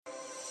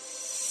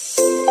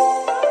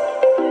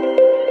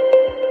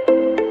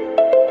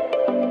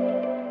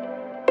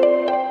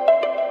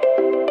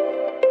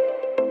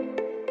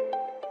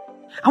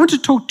I want to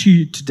talk to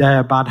you today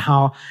about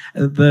how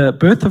the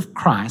birth of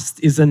Christ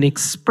is an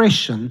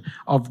expression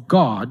of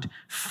God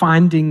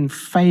finding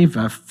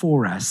favor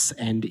for us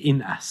and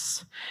in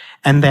us.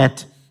 And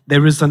that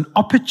there is an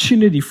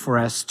opportunity for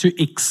us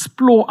to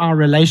explore our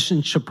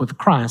relationship with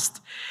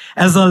Christ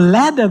as a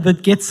ladder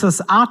that gets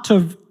us out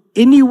of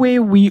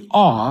anywhere we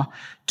are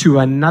to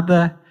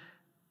another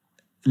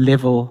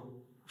level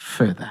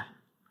further.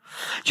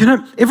 You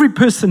know, every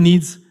person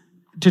needs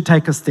to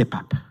take a step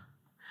up.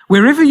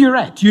 Wherever you're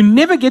at, you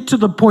never get to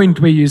the point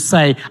where you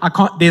say,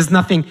 there's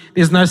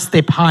no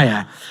step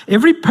higher.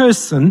 Every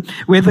person,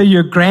 whether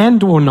you're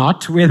grand or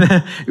not,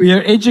 whether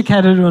you're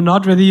educated or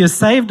not, whether you're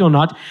saved or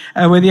not,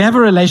 whether you have a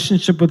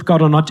relationship with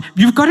God or not,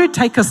 you've got to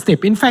take a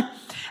step. In fact,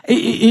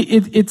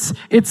 it's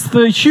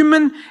the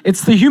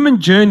human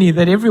journey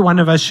that every one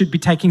of us should be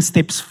taking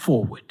steps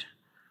forward.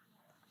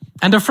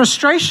 And a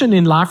frustration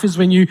in life is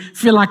when you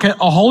feel like a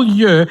whole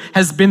year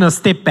has been a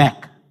step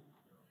back.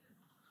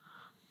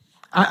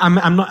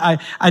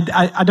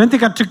 I don't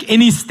think I took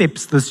any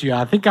steps this year.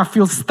 I think I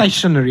feel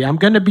stationary. I'm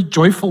going to be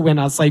joyful when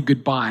I say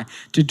goodbye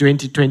to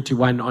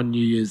 2021 on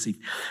New Year's Eve.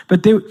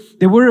 But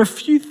there were a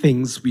few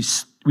things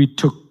we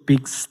took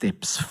big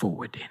steps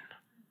forward in.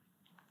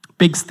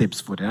 Big steps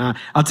forward. And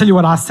I'll tell you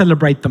what I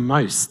celebrate the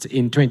most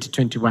in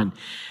 2021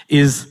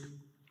 is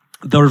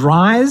the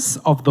rise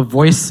of the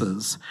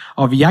voices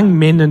of young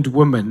men and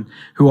women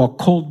who are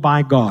called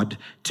by God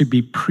to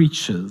be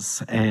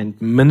preachers and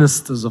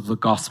ministers of the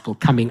gospel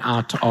coming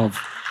out of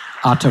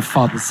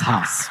Father's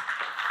house.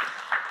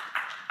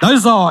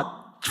 Those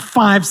are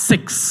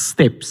 5-6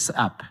 steps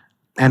up,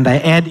 and they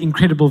add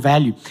incredible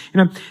value.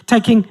 You know,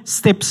 taking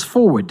steps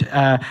forward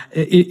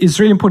is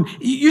really important.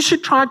 You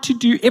should try to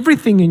do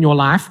everything in your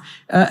life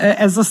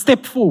as a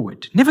step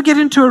forward. Never get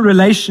into a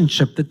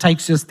relationship that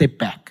takes you a step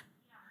back.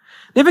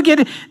 Never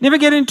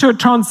get into a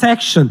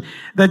transaction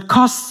that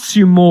costs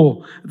you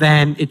more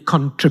than it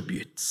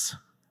contributes.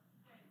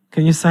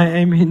 Can you say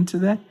amen to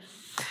that?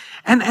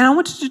 And I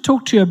wanted to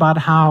talk to you about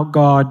how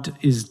God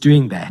is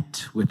doing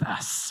that with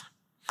us.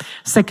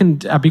 2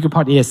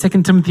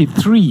 Timothy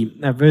 3,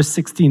 verse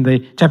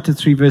 16, chapter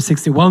 3, verse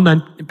 16,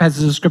 well-known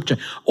passage of Scripture.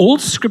 All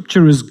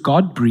Scripture is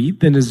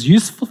God-breathed and is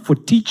useful for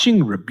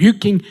teaching,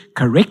 rebuking,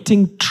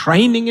 correcting,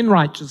 training in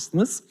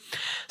righteousness,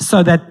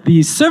 so that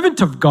the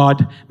servant of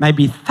God may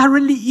be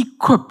thoroughly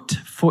equipped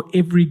for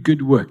every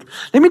good work.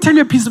 Let me tell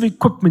you a piece of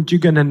equipment you're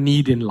going to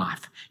need in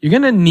life. You're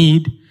going to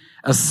need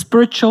a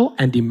spiritual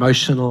and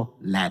emotional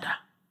ladder.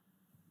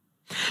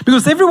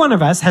 Because every one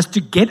of us has to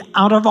get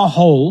out of a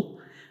hole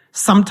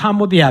sometime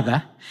or the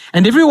other,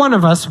 and every one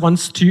of us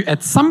wants to,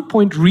 at some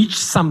point, reach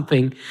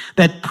something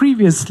that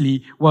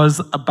previously was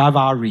above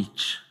our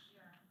reach.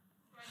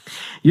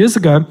 Years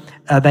ago,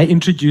 they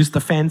introduced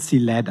the fancy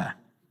ladder.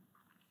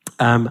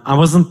 I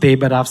wasn't there,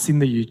 but I've seen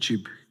the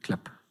YouTube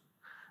clip.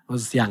 I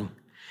was young.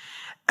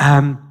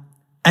 And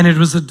it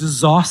was a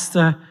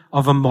disaster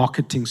of a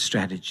marketing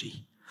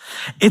strategy.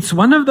 It's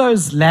one of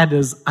those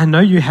ladders, I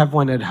know you have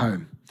one at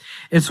home.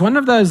 It's one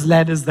of those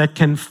ladders that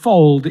can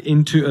fold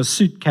into a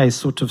suitcase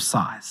sort of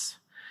size.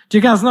 Do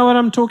you guys know what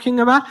I'm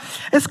talking about?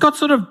 It's got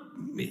sort of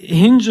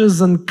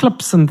hinges and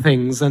clips and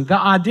things. And the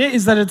idea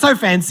is that it's so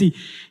fancy,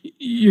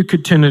 you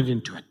could turn it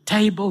into a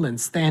table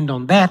and stand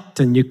on that.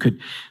 And you could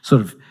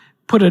sort of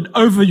put it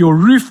over your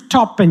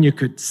rooftop and you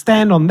could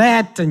stand on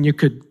that. And you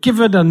could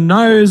give it a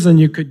nose and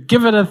you could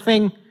give it a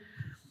thing.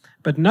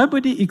 But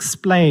nobody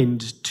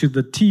explained to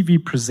the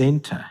TV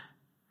presenter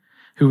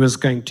who was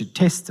going to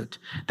test it,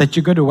 that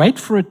you've got to wait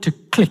for it to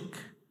click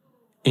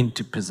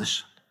into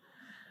position.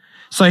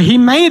 So he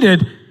made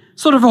it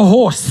sort of a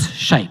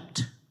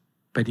horse-shaped,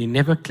 but he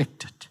never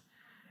clicked it.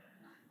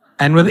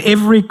 And with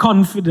every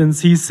confidence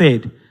he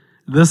said,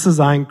 this is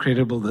how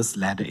incredible this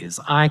ladder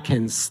is. I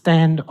can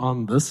stand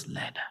on this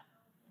ladder.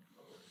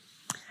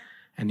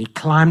 And he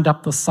climbed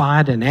up the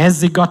side, and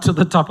as he got to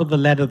the top of the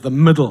ladder, the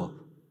middle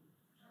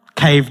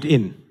caved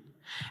in.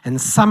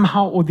 And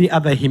somehow or the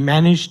other, he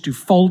managed to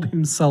fold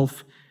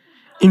himself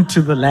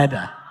into the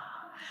ladder.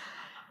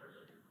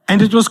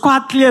 And it was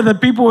quite clear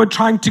that people were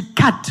trying to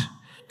cut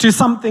to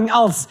something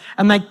else.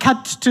 And they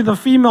cut to the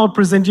female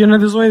presenter. You know,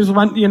 there's always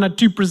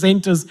two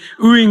presenters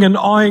oohing and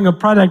ahhing a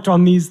product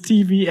on these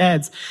TV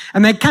ads.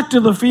 And they cut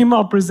to the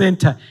female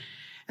presenter.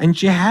 And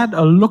she had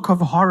a look of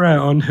horror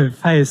on her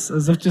face,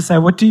 as if to say,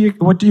 what do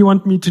you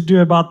want me to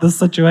do about this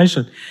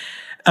situation?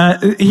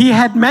 He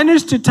had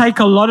managed to take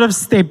a lot of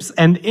steps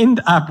and end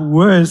up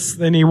worse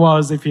than he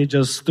was if he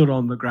just stood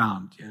on the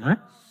ground, you know?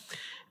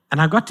 And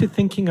I got to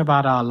thinking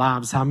about our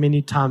lives, how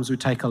many times we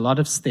take a lot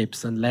of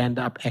steps and land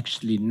up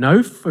actually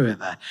no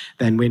further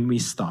than when we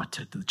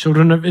started. The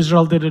children of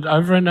Israel did it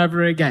over and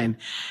over again.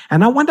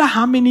 And I wonder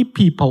how many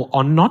people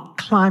are not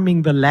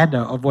climbing the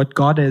ladder of what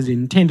God has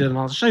intended. And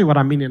I'll show you what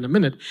I mean in a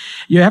minute.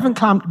 You haven't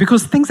climbed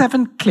because things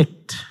haven't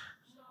clicked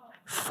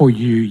for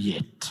you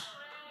yet.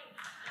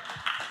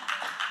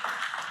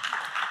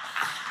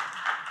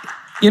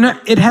 You know,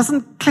 it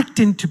hasn't clicked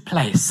into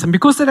place. And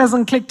because it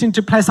hasn't clicked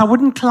into place, I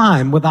wouldn't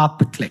climb without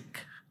the click.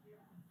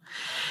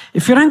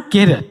 If you don't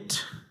get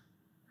it,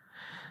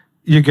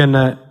 you're going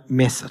to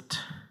mess it.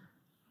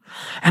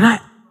 And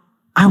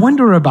I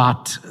wonder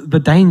about the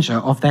danger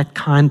of that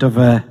kind of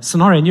a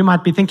scenario. And you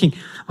might be thinking,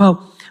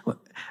 well,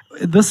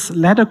 this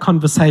ladder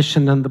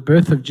conversation and the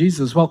birth of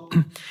Jesus, well,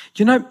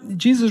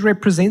 Jesus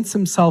represents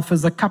himself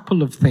as a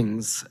couple of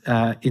things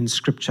in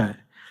Scripture.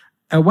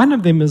 One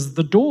of them is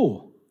the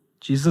door.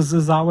 Jesus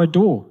is our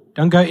door.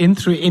 Don't go in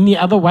through any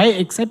other way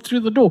except through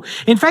the door.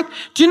 In fact,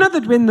 do you know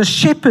that when the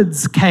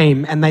shepherds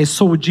came and they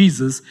saw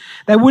Jesus,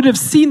 they would have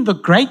seen the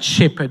great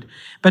shepherd,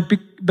 but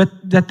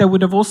that they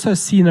would have also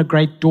seen a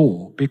great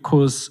door,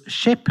 because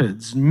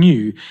shepherds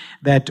knew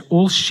that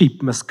all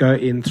sheep must go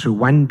in through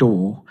one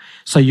door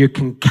so you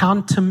can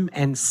count him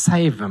and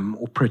save him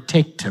or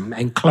protect him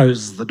and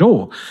close the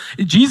door.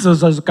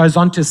 Jesus goes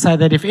on to say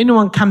that if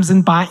anyone comes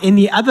in by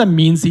any other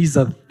means, he's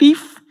a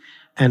thief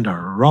and a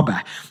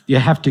robber. You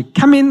have to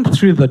come in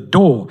through the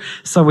door.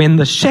 So when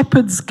the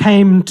shepherds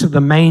came to the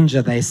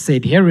manger, they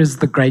said, here is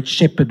the great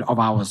shepherd of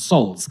our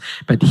souls,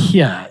 but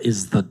here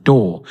is the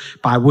door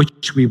by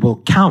which we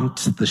will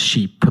count the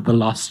sheep, the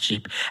lost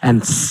sheep,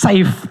 and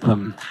save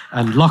them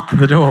and lock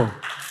the door.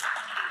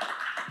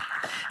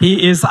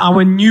 He is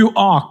our new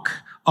ark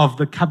of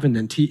the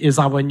covenant. He is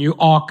our new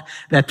ark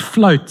that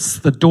floats,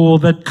 the door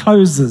that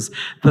closes,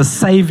 the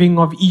saving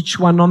of each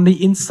one on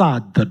the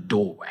inside, the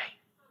doorway.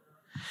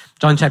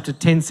 John chapter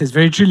 10 says,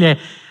 very truly,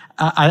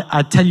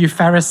 I tell you,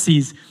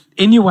 Pharisees,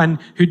 anyone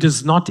who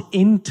does not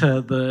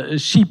enter the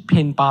sheep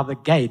pen by the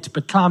gate,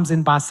 but climbs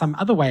in by some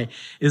other way,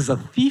 is a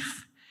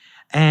thief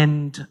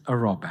and a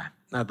robber.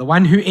 Now, the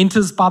one who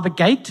enters by the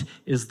gate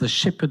is the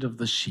shepherd of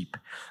the sheep.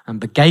 And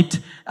the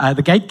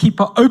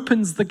gatekeeper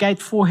opens the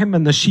gate for him,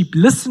 and the sheep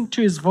listen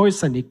to his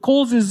voice, and he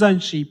calls his own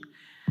sheep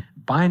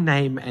by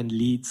name and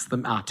leads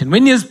them out. And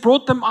when he has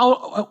brought them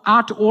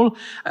out all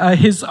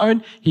his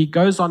own, he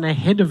goes on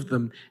ahead of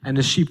them, and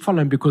the sheep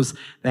follow him because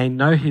they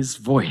know his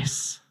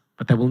voice.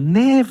 But they will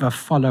never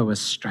follow a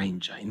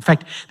stranger. In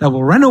fact, they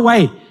will run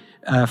away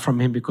from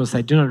him because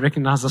they do not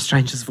recognize a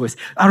stranger's voice.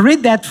 I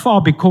read that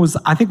far because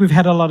I think we've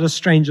had a lot of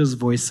strangers'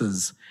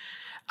 voices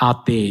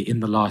out there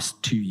in the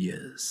last 2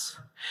 years.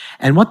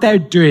 And what they're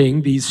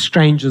doing, these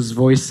strangers'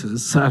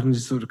 voices, I'm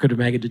sort of could have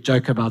made a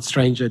joke about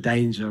stranger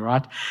danger,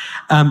 right?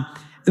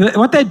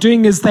 What they're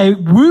doing is they're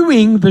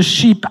wooing the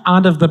sheep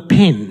out of the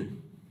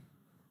pen.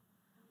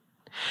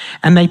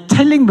 And they're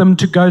telling them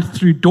to go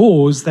through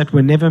doors that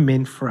were never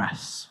meant for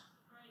us.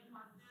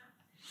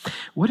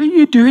 What are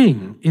you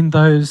doing in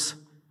those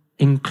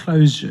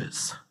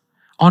enclosures?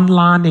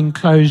 Online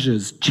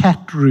enclosures,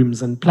 chat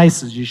rooms, and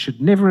places you should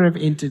never have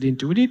entered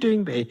into. What are you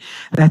doing there?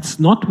 That's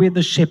not where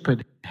the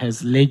shepherd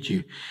has led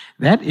you.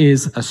 That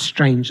is a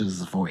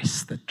stranger's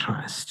voice that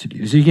tries to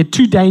do. So you get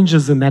two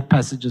dangers in that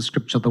passage of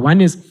Scripture. The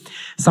one is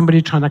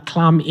somebody trying to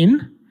climb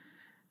in,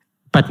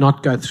 but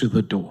not go through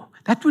the door.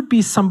 That would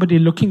be somebody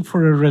looking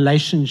for a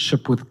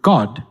relationship with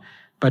God,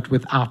 but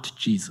without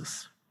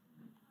Jesus.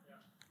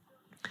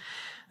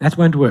 That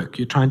won't work.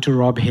 You're trying to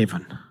rob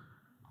heaven.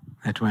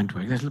 That won't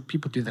work.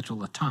 People do that all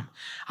the time.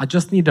 I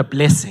just need a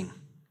blessing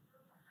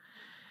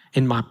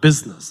in my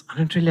business. I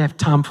don't really have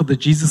time for the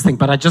Jesus thing,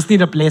 but I just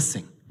need a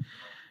blessing.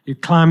 You're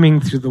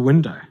climbing through the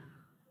window.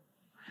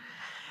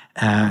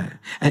 And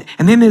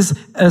then there's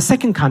a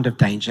second kind of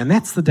danger, and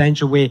that's the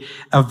danger where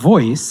a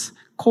voice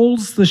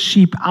calls the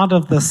sheep out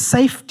of the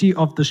safety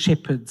of the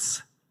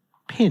shepherd's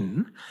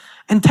pen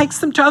and takes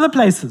them to other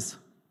places.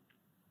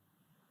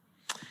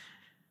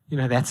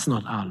 That's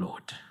not our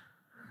Lord.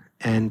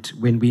 And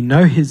when we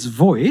know his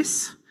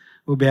voice,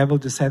 we'll be able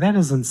to say, that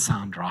doesn't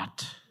sound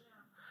right.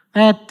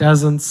 That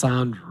doesn't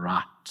sound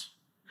right.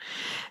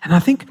 And I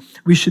think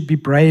we should be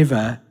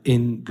braver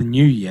in the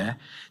new year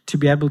to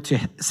be able to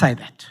say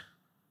that.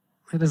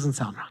 That doesn't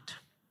sound right.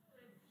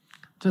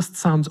 It just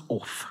sounds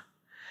off.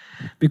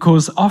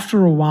 Because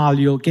after a while,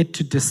 you'll get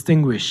to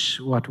distinguish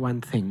what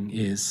one thing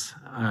is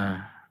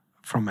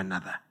from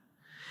another.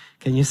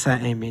 Can you say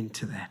amen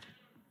to that?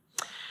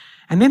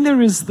 And then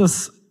there is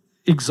this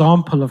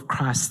example of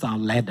Christ, our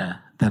ladder,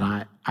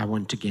 that I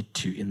want to get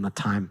to in the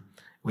time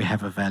we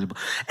have available.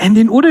 And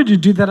in order to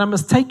do that, I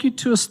must take you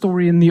to a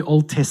story in the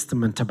Old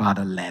Testament about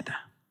a ladder.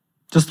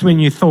 Just when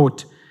you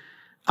thought,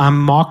 I'm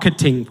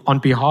marketing on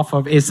behalf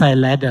of SA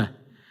Ladder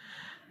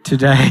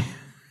today.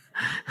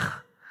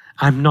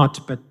 I'm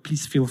not, but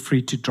please feel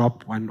free to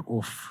drop one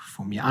off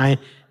for me. I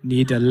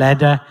need a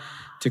ladder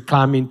to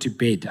climb into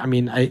bed. I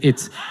mean,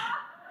 that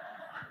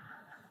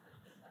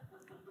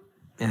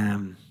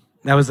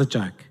was a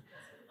joke.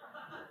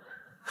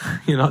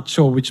 You're not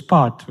sure which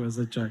part was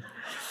a joke.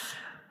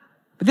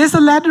 But there's a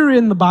ladder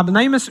in the Bible.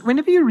 Now,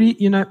 whenever you read,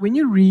 when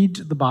you read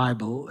the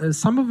Bible,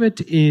 some of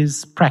it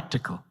is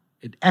practical.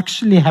 It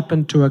actually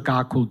happened to a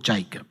guy called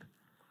Jacob.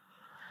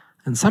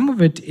 And some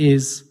of it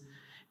is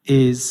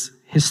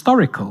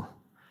historical.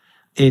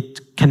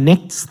 It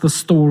connects the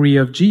story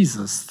of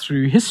Jesus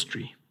through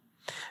history.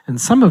 And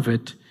some of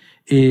it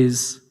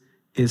is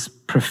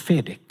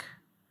prophetic.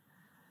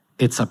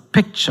 It's a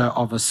picture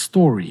of a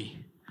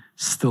story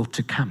still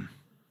to come.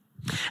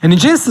 And in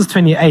Genesis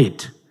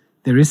 28,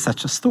 there is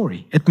such a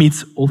story. It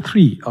meets all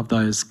three of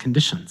those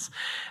conditions.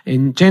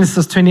 In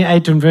Genesis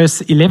 28 and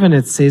verse 11,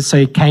 it says, so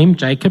he came,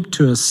 Jacob,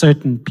 to a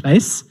certain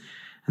place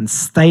and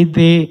stayed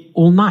there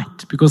all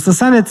night because the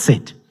sun had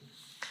set.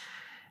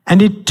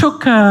 And he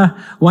took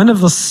one of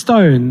the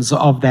stones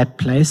of that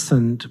place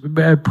and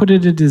put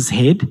it at his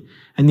head,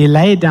 and he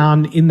lay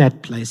down in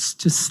that place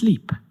to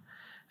sleep.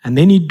 And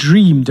then he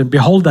dreamed, and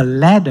behold, a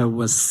ladder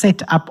was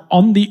set up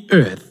on the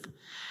earth,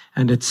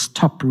 and its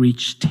top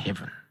reached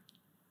heaven.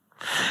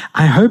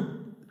 I hope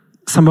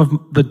some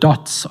of the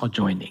dots are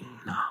joining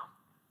now.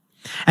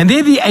 And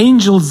there the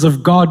angels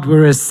of God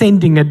were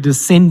ascending and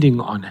descending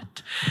on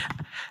it.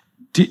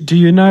 Do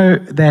you know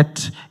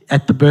that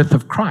at the birth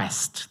of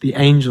Christ, the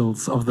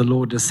angels of the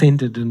Lord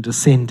ascended and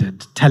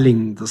descended,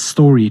 telling the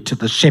story to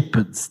the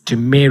shepherds, to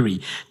Mary,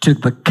 to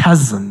the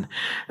cousin,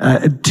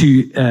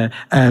 to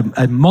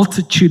a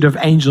multitude of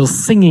angels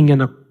singing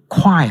in a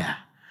choir?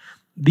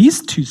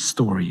 These two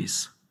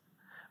stories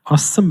are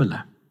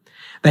similar.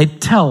 They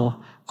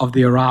tell of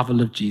the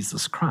arrival of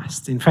Jesus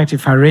Christ. In fact,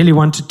 if I really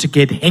wanted to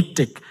get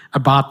hectic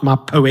about my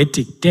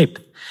poetic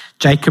depth,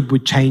 Jacob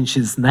would change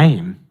his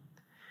name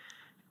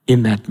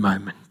in that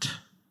moment.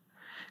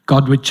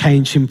 God would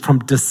change him from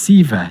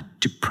deceiver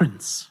to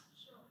prince.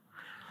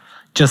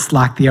 Just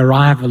like the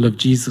arrival of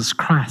Jesus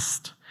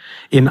Christ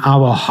in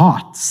our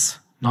hearts,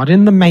 not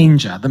in the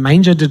manger. The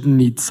manger didn't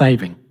need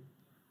saving.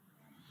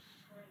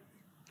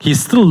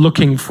 He's still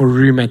looking for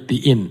room at the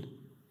inn.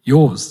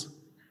 Yours.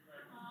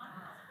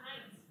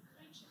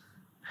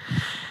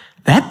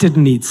 That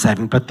didn't need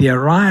saving, but the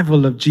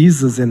arrival of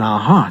Jesus in our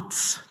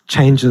hearts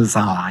changes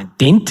our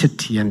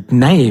identity and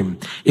name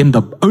in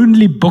the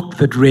only book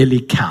that really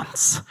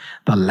counts,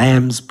 the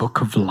Lamb's Book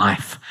of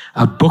Life,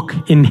 a book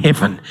in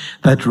heaven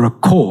that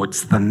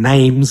records the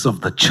names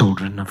of the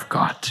children of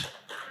God.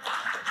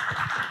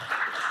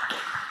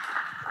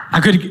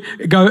 I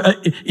could go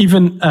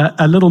even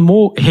a little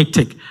more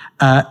hectic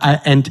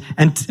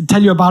and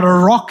tell you about a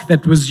rock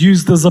that was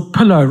used as a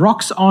pillow.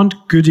 Rocks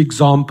aren't good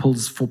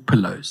examples for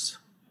pillows,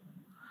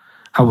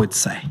 I would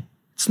say.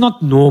 It's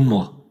not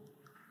normal.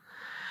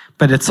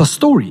 But it's a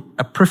story,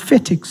 a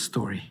prophetic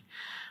story,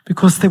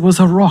 because there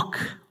was a rock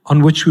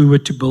on which we were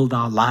to build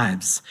our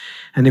lives.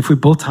 And if we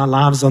built our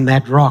lives on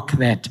that rock,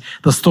 that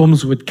the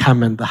storms would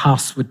come and the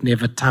house would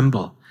never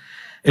tumble.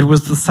 It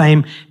was the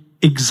same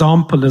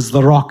example as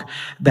the rock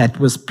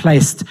that was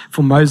placed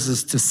for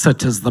Moses to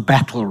sit as the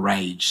battle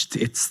raged.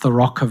 It's the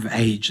rock of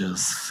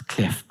ages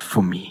cleft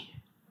for me.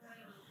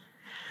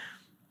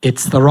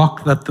 It's the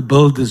rock that the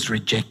builders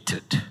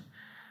rejected,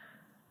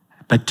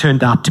 but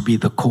turned out to be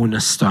the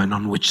cornerstone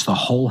on which the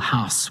whole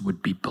house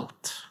would be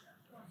built.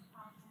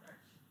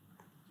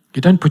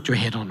 You don't put your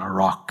head on a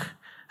rock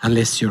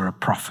unless you're a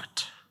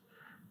prophet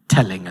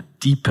telling a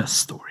deeper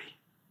story.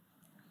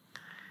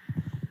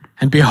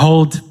 And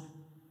behold,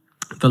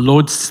 the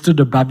Lord stood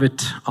above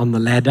it on the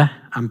ladder.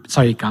 I'm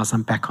sorry, guys,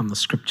 I'm back on the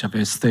scripture,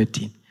 verse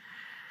 13.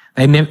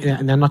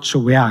 They're not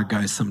sure where I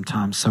go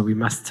sometimes, so we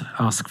must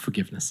ask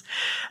forgiveness.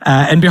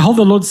 And behold,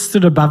 the Lord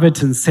stood above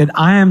it and said,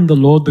 I am the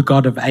Lord, the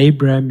God of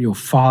Abraham, your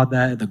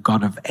father, the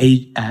God of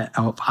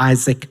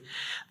Isaac.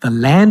 The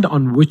land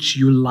on which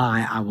you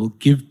lie, I will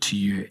give to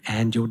you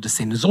and your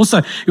descendants.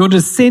 Also, your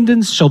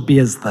descendants shall be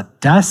as the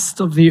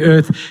dust of the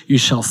earth. You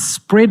shall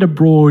spread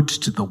abroad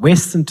to the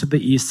west and to the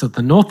east, to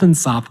the north and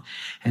south.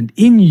 And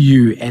in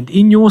you and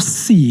in your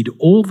seed,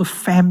 all the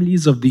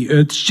families of the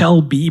earth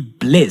shall be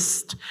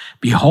blessed.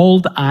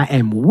 Behold, I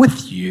am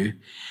with you,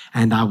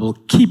 and I will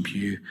keep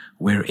you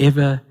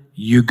wherever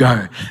you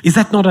go. Is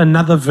that not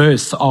another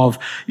verse of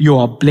you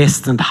are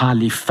blessed and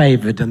highly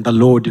favored, and the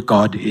Lord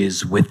God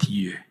is with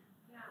you?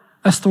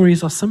 Our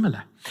stories are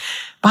similar.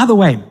 By the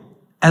way,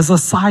 as a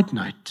side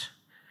note,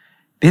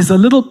 there's a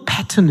little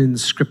pattern in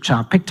Scripture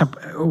I picked up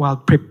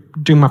while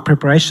doing my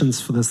preparations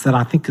for this that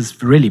I think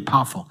is really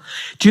powerful.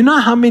 Do you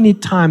know how many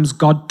times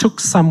God took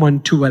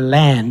someone to a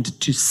land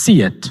to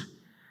see it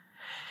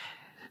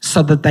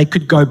so that they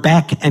could go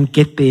back and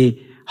get their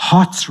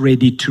hearts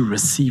ready to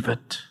receive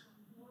it?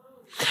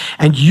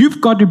 And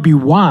you've got to be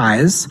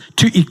wise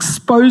to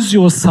expose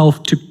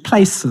yourself to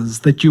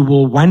places that you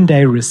will one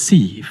day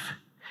receive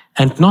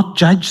and not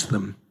judge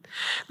them.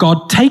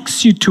 God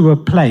takes you to a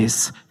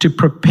place to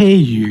prepare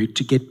you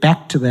to get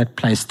back to that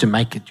place to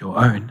make it your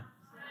own.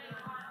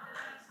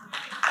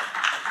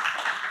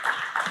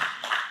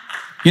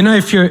 You know,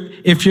 if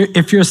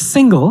you're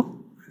single,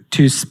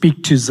 to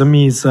speak to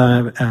Zami's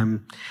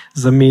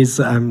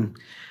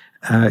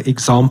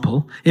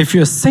example, if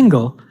you're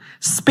single,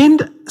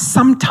 spend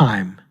some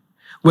time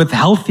with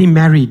healthy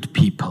married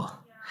people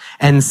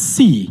and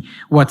see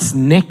what's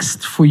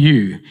next for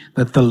you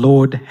that the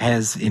Lord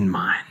has in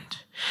mind.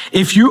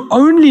 If you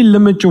only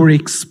limit your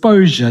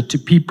exposure to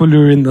people who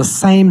are in the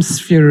same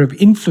sphere of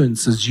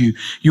influence as you,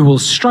 you will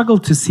struggle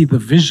to see the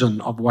vision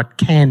of what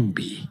can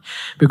be,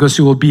 because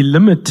you will be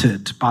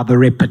limited by the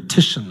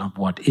repetition of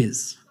what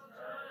is.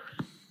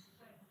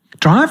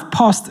 Drive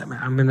past,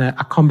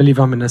 I can't believe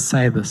I'm going to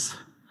say this.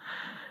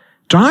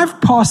 Drive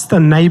past a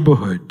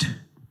neighborhood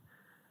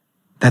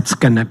that's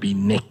going to be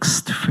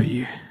next for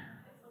you.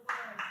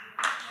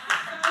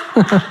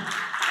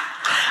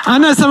 I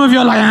know some of you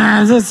are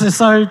like, this is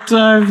so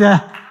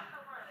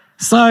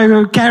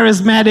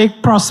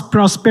charismatic,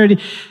 prosperity.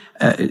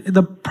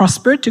 The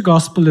prosperity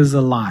gospel is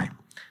a lie.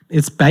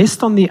 It's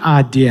based on the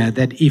idea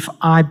that if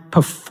I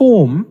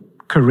perform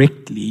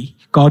correctly,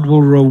 God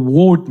will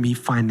reward me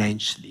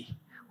financially.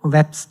 Well,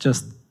 that's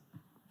just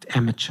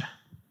amateur.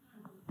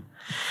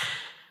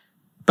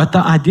 But the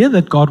idea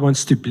that God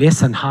wants to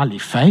bless and highly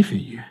favor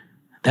you,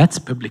 that's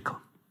biblical.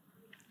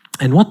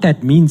 And what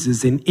that means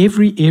is in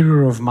every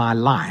area of my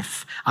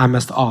life, I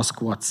must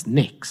ask what's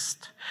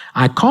next.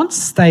 I can't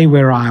stay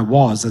where I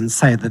was and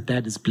say that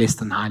that is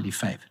blessed and highly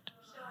favored.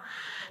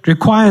 It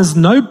requires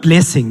no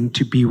blessing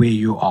to be where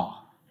you are.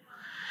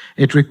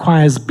 It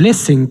requires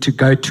blessing to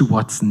go to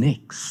what's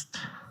next.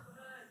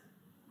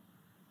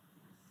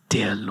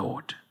 Dear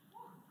Lord.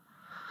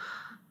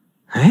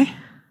 Hey?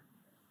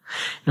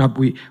 You know,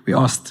 we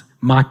asked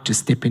Mike to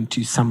step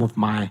into some of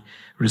my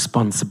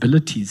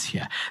responsibilities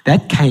here.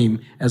 That came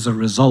as a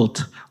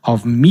result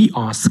of me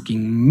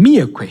asking me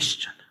a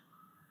question.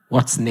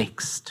 What's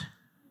next?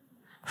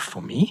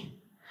 For me?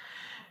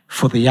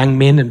 For the young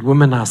men and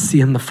women I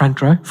see in the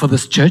front row? For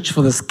this church?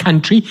 For this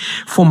country?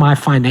 For my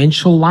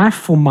financial life?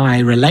 For my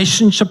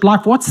relationship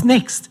life? What's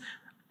next?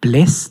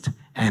 Blessed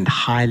and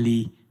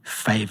highly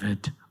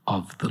favored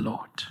of the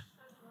Lord.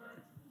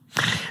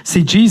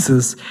 See,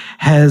 Jesus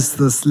has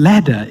this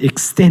ladder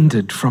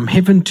extended from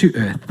heaven to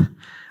earth.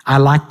 I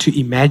like to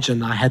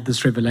imagine, I had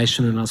this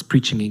revelation when I was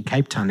preaching in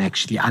Cape Town,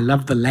 actually. I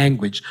love the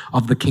language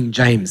of the King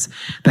James,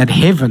 that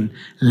heaven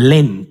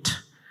lent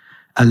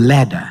a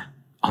ladder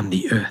on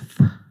the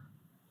earth.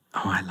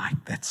 Oh, I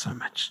like that so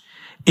much.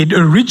 It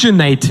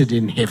originated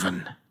in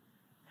heaven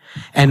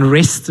and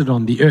rested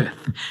on the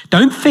earth.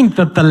 Don't think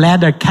that the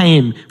ladder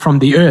came from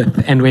the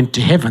earth and went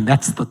to heaven.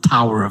 That's the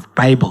Tower of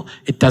Babel.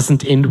 It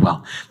doesn't end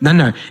well.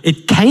 No.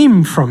 It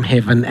came from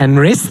heaven and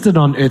rested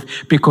on earth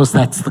because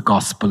that's the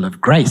gospel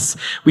of grace.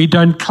 We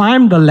don't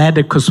climb the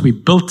ladder because we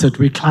built it.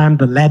 We climb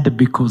the ladder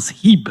because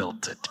He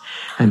built it.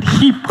 And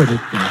He put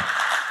it there.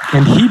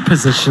 And He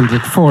positioned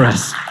it for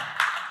us.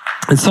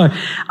 And so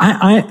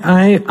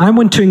I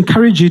want to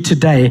encourage you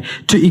today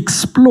to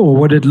explore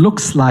what it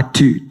looks like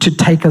to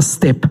take a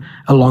step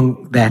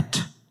along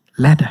that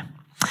ladder.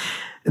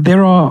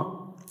 There are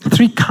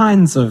 3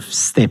 kinds of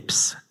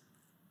steps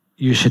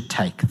you should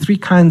take, 3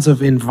 kinds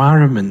of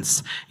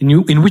environments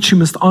in which you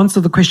must answer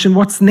the question,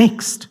 what's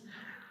next?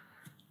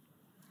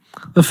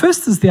 The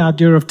first is the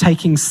idea of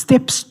taking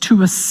steps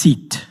to a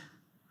seat.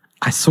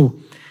 I saw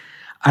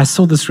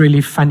this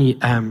really funny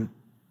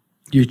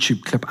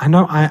YouTube clip. I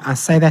know I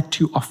say that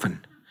too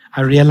often.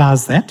 I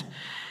realize that,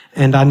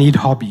 and I need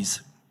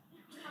hobbies.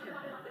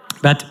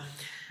 But,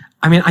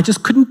 I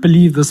just couldn't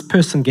believe this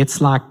person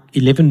gets like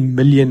 11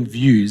 million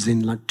views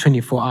in like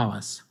 24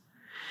 hours.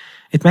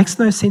 It makes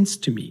no sense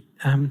to me.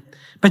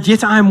 But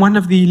yet I am one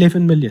of the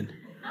 11 million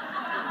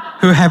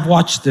who have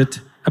watched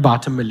it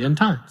about 1 million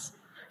times.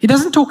 He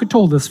doesn't talk at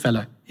all, this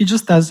fellow. He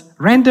just does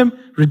random,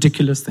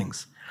 ridiculous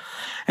things.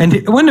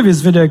 And one of his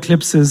video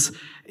clips is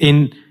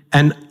in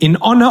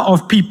honor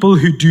of people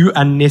who do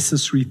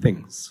unnecessary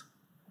things.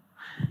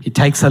 He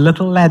takes a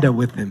little ladder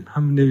with him.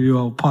 How many of you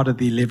are part of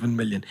the 11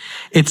 million?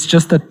 It's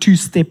just a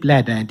 2-step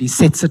ladder, and he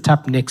sets it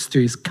up next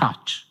to his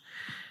couch.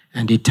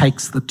 And he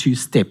takes the 2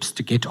 steps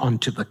to get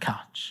onto the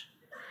couch.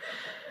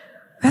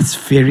 That's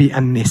very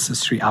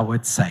unnecessary, I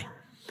would say.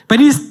 But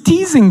he's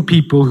teasing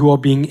people who are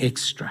being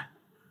extra.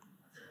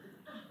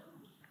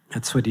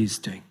 That's what he's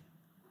doing.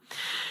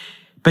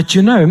 But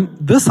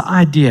this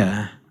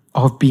idea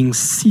of being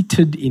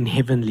seated in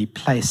heavenly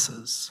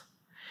places,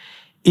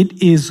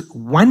 it is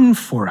won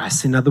for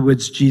us. In other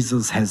words,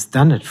 Jesus has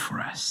done it for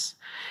us.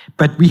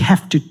 But we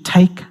have to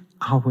take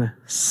our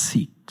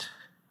seat.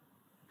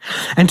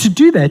 And to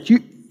do that,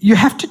 you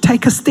have to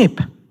take a step.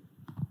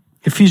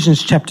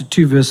 Ephesians chapter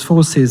 2 verse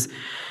 4 says,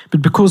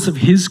 "But because of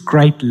His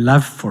great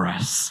love for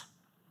us,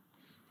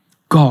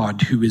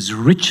 God, who is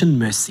rich in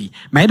mercy,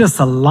 made us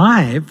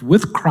alive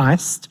with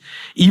Christ,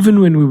 even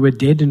when we were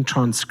dead in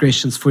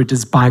transgressions, for it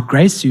is by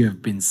grace you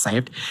have been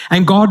saved.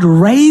 And God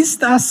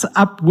raised us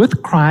up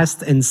with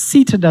Christ and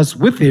seated us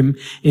with Him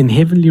in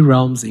heavenly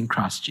realms in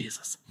Christ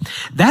Jesus."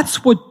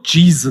 That's what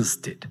Jesus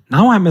did.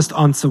 Now I must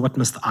answer, what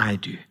must I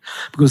do?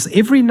 Because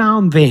every now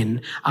and then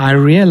I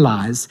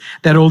realize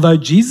that although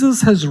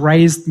Jesus has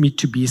raised me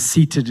to be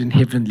seated in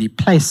heavenly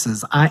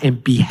places, I am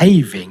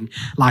behaving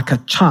like a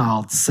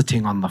child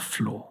sitting on the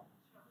floor.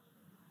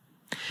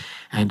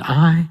 And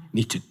I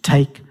need to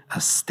take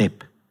a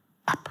step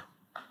up.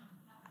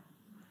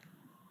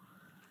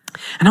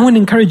 And I want to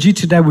encourage you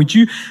today, would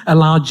you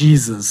allow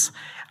Jesus,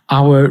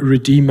 our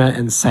Redeemer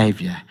and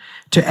Savior,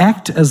 to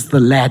act as the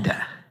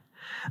ladder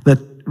that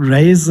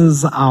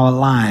raises our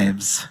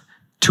lives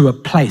to a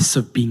place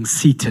of being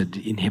seated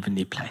in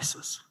heavenly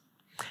places.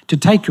 To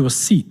take your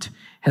seat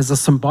has a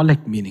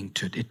symbolic meaning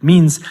to it. It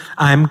means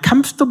I am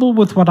comfortable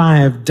with what I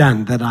have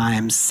done, that I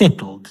am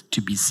settled to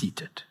be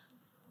seated.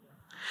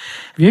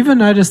 Have you ever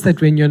noticed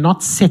that when you're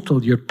not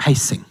settled, you're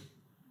pacing?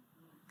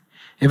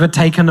 Ever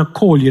taken a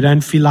call you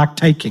don't feel like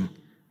taking?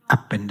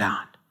 Up and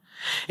down.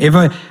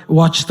 Ever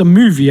watched a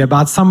movie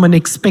about someone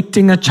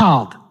expecting a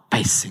child?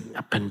 Pacing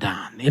up and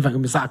down.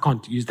 I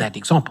can't use that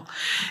example.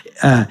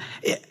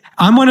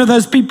 I'm one of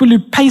those people who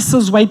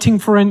paces waiting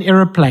for an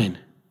aeroplane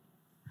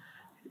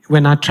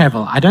when I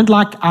travel.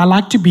 I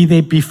like to be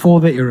there before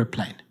the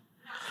aeroplane.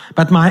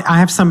 But I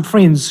have some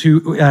friends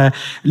who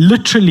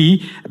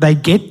literally they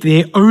get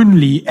there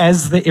only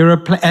as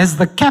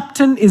the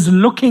captain is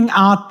looking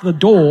out the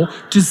door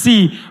to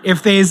see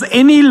if there's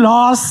any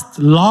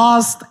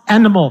last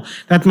animal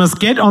that must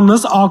get on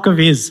this ark of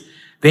his.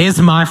 There's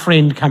my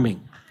friend coming.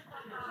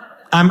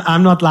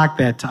 I'm not like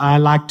that. I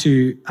like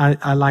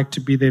to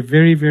be there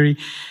very, very.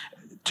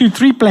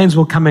 2-3 planes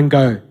will come and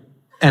go,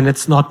 and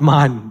it's not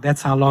mine.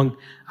 That's how long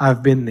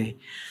I've been there.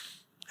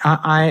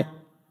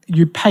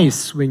 You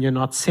pace when you're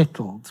not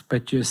settled,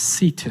 but you're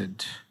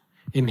seated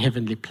in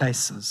heavenly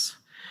places.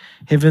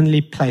 Heavenly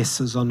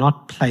places are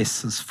not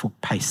places for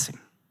pacing.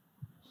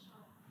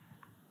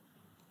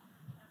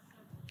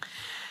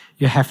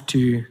 You have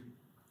to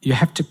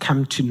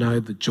come to know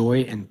the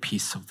joy and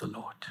peace of the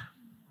Lord.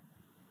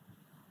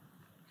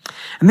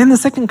 And then the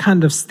second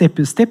kind of step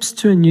is steps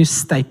to a new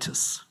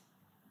status.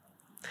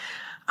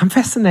 I'm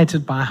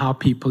fascinated by how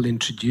people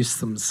introduce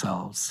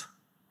themselves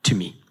to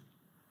me.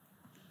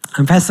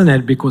 I'm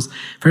fascinated because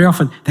very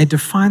often they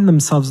define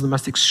themselves in the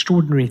most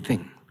extraordinary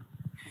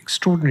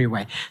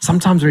way.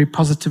 Sometimes very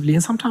positively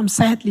and sometimes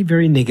sadly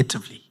very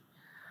negatively.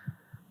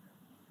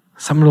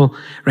 Someone will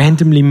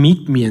randomly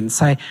meet me and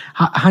say,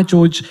 hi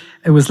George,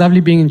 it was lovely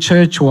being in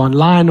church or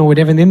online or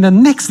whatever. And then the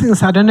next thing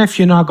is, I don't know if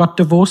you know, I got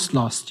divorced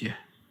last year.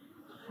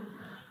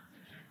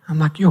 I'm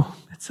like,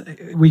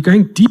 we're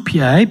going deep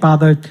here, eh? By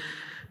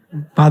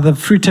the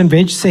fruit and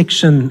veg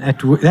section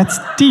that's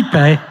deep,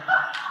 eh?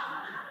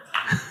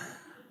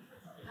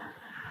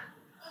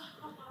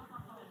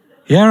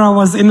 Here I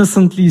was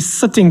innocently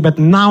sitting, but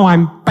now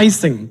I'm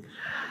pacing.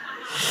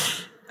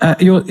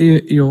 That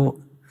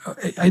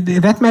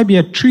may be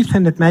a truth,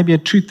 and it may be a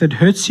truth that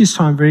hurts you,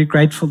 so I'm very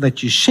grateful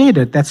that you shared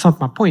it. That's not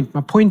my point.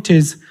 My point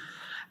is,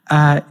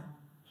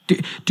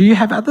 do you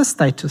have other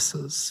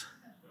statuses?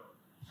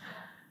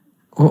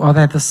 Or are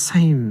they the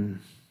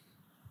same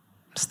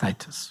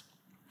status?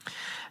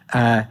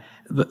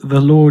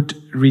 The Lord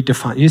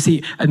redefined. You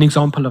see, an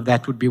example of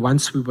that would be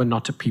once we were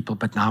not a people,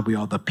 but now we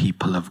are the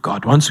people of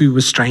God. Once we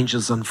were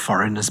strangers and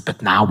foreigners,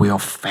 but now we are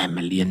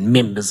family and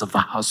members of the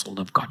household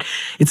of God.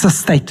 It's a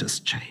status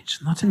change,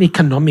 not an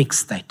economic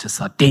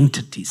status,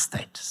 identity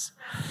status.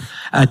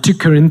 2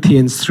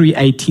 Corinthians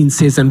 3:18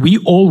 says, and we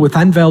all with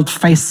unveiled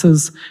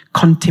faces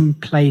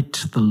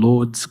contemplate the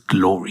Lord's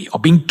glory, or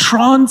being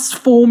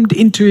transformed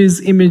into his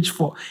image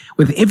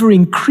with ever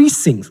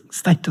increasing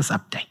status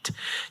update,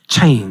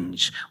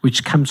 change,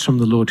 which comes from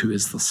the Lord who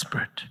is the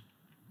Spirit.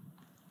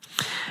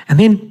 And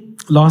then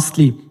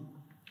lastly,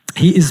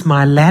 he is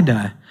my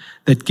ladder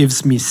that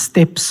gives me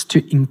steps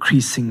to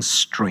increasing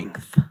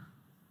strength.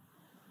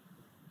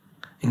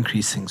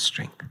 Increasing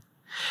strength.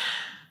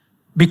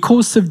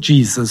 Because of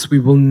Jesus, we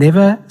will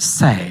never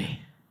say,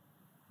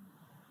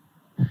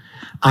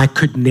 I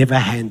could never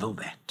handle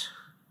that.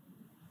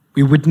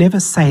 We would never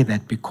say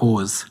that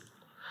because,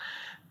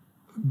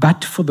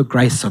 but for the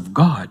grace of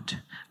God,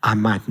 I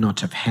might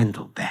not have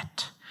handled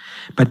that.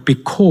 But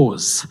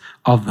because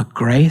of the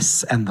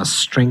grace and the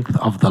strength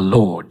of the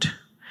Lord,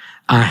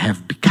 I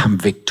have become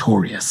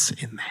victorious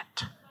in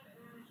that.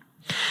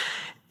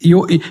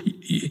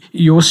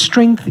 Your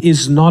strength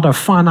is not a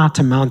finite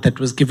amount that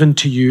was given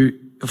to you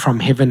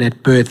from heaven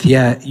at birth.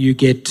 Here you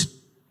get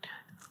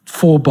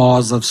 4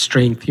 bars of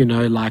strength,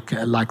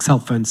 like cell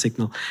phone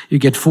signal. You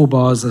get 4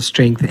 bars of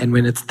strength, and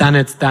when it's done,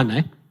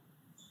 eh?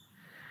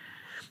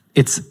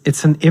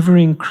 It's an ever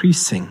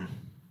increasing.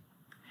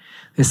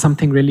 There's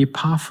something really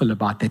powerful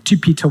about that. 2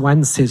 Peter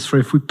 1 says, for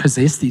if we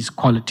possess these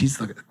qualities,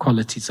 the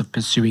qualities of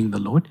pursuing the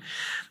Lord,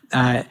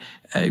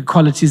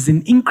 qualities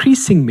in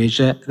increasing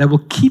measure that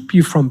will keep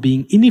you from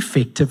being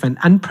ineffective and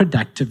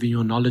unproductive in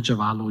your knowledge of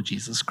our Lord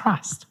Jesus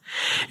Christ.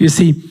 You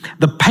see,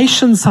 the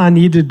patience I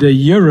needed a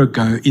year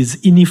ago is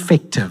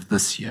ineffective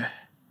this year.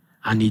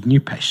 I need new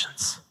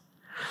patience.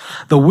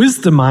 The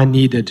wisdom I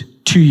needed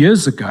 2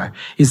 years ago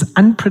is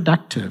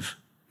unproductive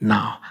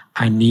now.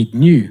 I need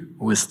new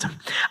wisdom.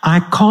 I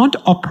can't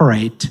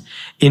operate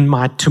in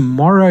my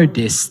tomorrow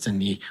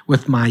destiny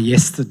with my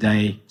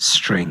yesterday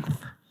strength.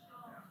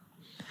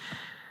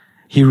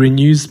 He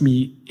renews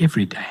me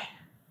every day.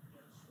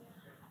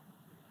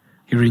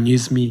 He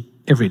renews me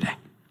every day.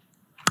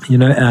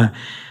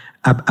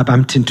 I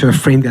bumped into a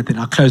friend that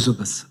I'll close with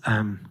this,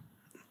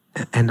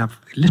 and I've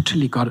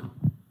literally got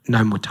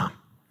no more time.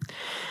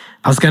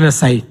 I was going to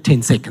say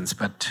 10 seconds,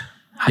 but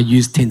I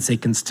used 10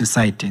 seconds to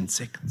say 10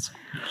 seconds.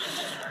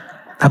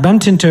 I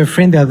bumped into a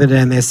friend the other day,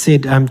 and they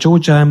said,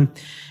 George,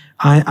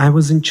 I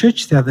was in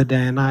church the other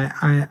day, and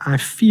I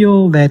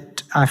feel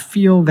that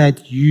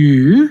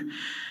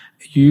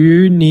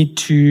you need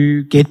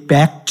to get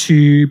back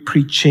to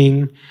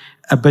preaching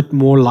a bit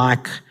more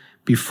like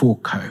before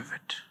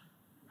COVID.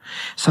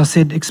 So I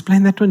said,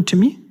 explain that one to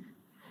me.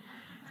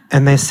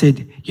 And they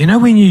said, you know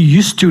when you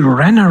used to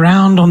run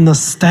around on the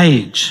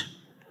stage?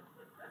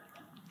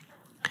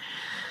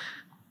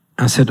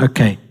 I said,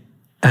 okay.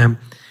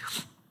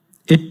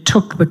 It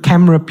took the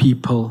camera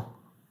people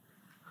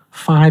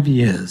 5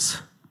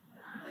 years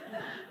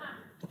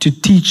to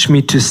teach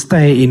me to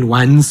stay in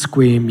 1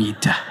 square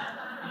meter.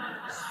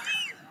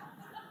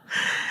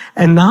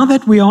 And now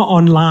that we are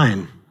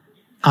online,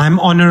 I'm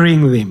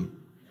honoring them.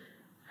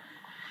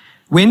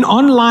 When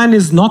online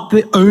is not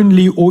the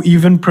only or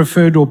even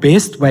preferred or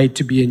best way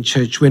to be in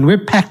church, when we're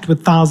packed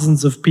with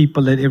thousands of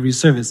people at every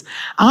service,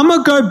 I'm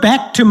going to go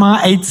back to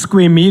my 8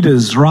 square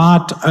meters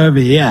right over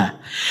here.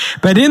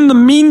 But in the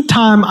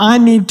meantime, I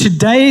need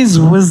today's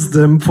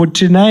wisdom for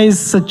today's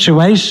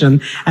situation,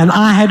 and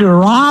I had to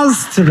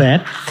rise to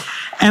that.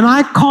 And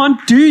I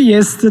can't do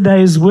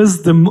yesterday's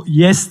wisdom,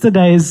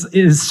 yesterday's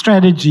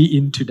strategy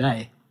in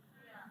today.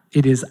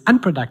 It is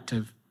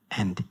unproductive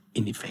and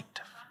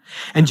ineffective.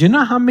 And you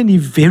know how many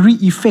very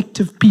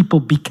effective people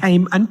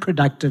became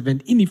unproductive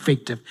and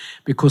ineffective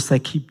because they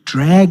keep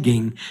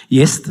dragging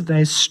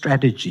yesterday's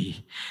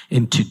strategy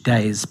in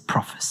today's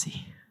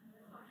prophecy.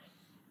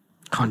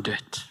 Can't do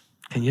it.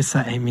 Can you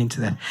say amen to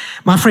that?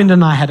 My friend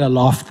and I had a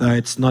laugh, though.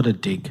 It's not a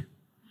dig.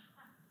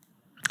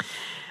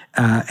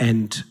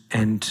 And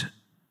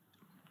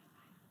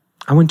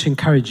I want to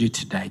encourage you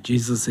today.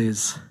 Jesus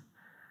is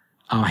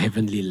our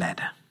heavenly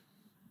ladder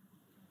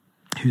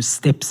who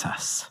steps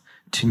us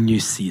to new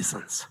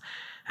seasons.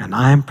 And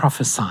I am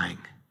prophesying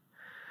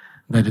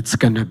that it's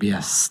going to be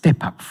a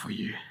step up for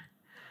you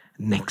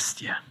next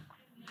year.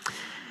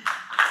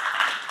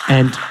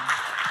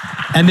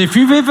 And if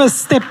you've ever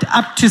stepped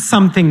up to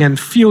something and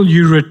feel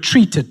you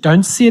retreated,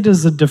 don't see it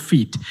as a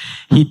defeat.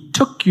 He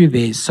took you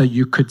there so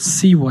you could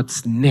see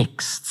what's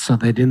next, so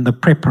that in the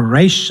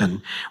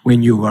preparation,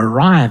 when you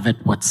arrive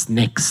at what's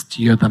next,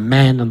 you're the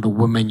man and the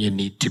woman you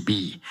need to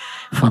be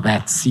for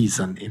that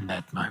season in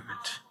that moment.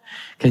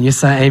 Can you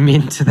say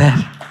amen to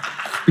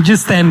that? Would you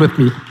stand with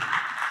me?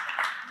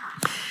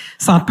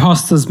 Side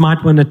pastors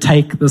might want to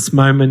take this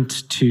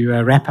moment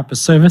to wrap up a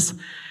service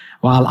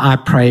while I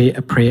pray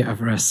a prayer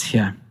over us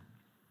here.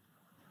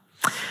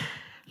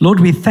 Lord,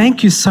 we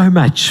thank you so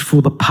much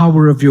for the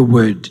power of your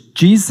word.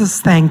 Jesus,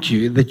 thank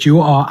you that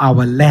you are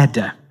our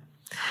ladder,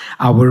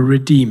 our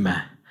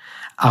redeemer,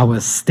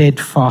 our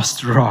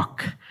steadfast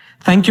rock.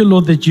 Thank you,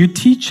 Lord, that you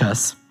teach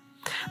us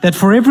that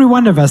for every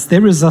one of us,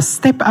 there is a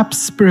step up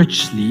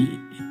spiritually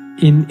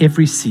in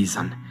every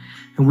season.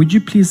 And would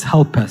you please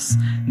help us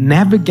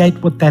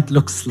navigate what that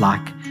looks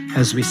like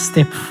as we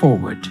step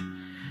forward,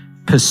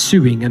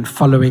 pursuing and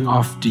following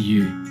after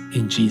you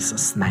in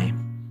Jesus' name.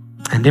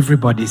 And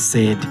everybody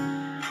said,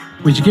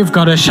 would you give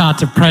God a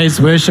shout of praise,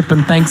 worship,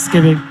 and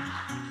thanksgiving?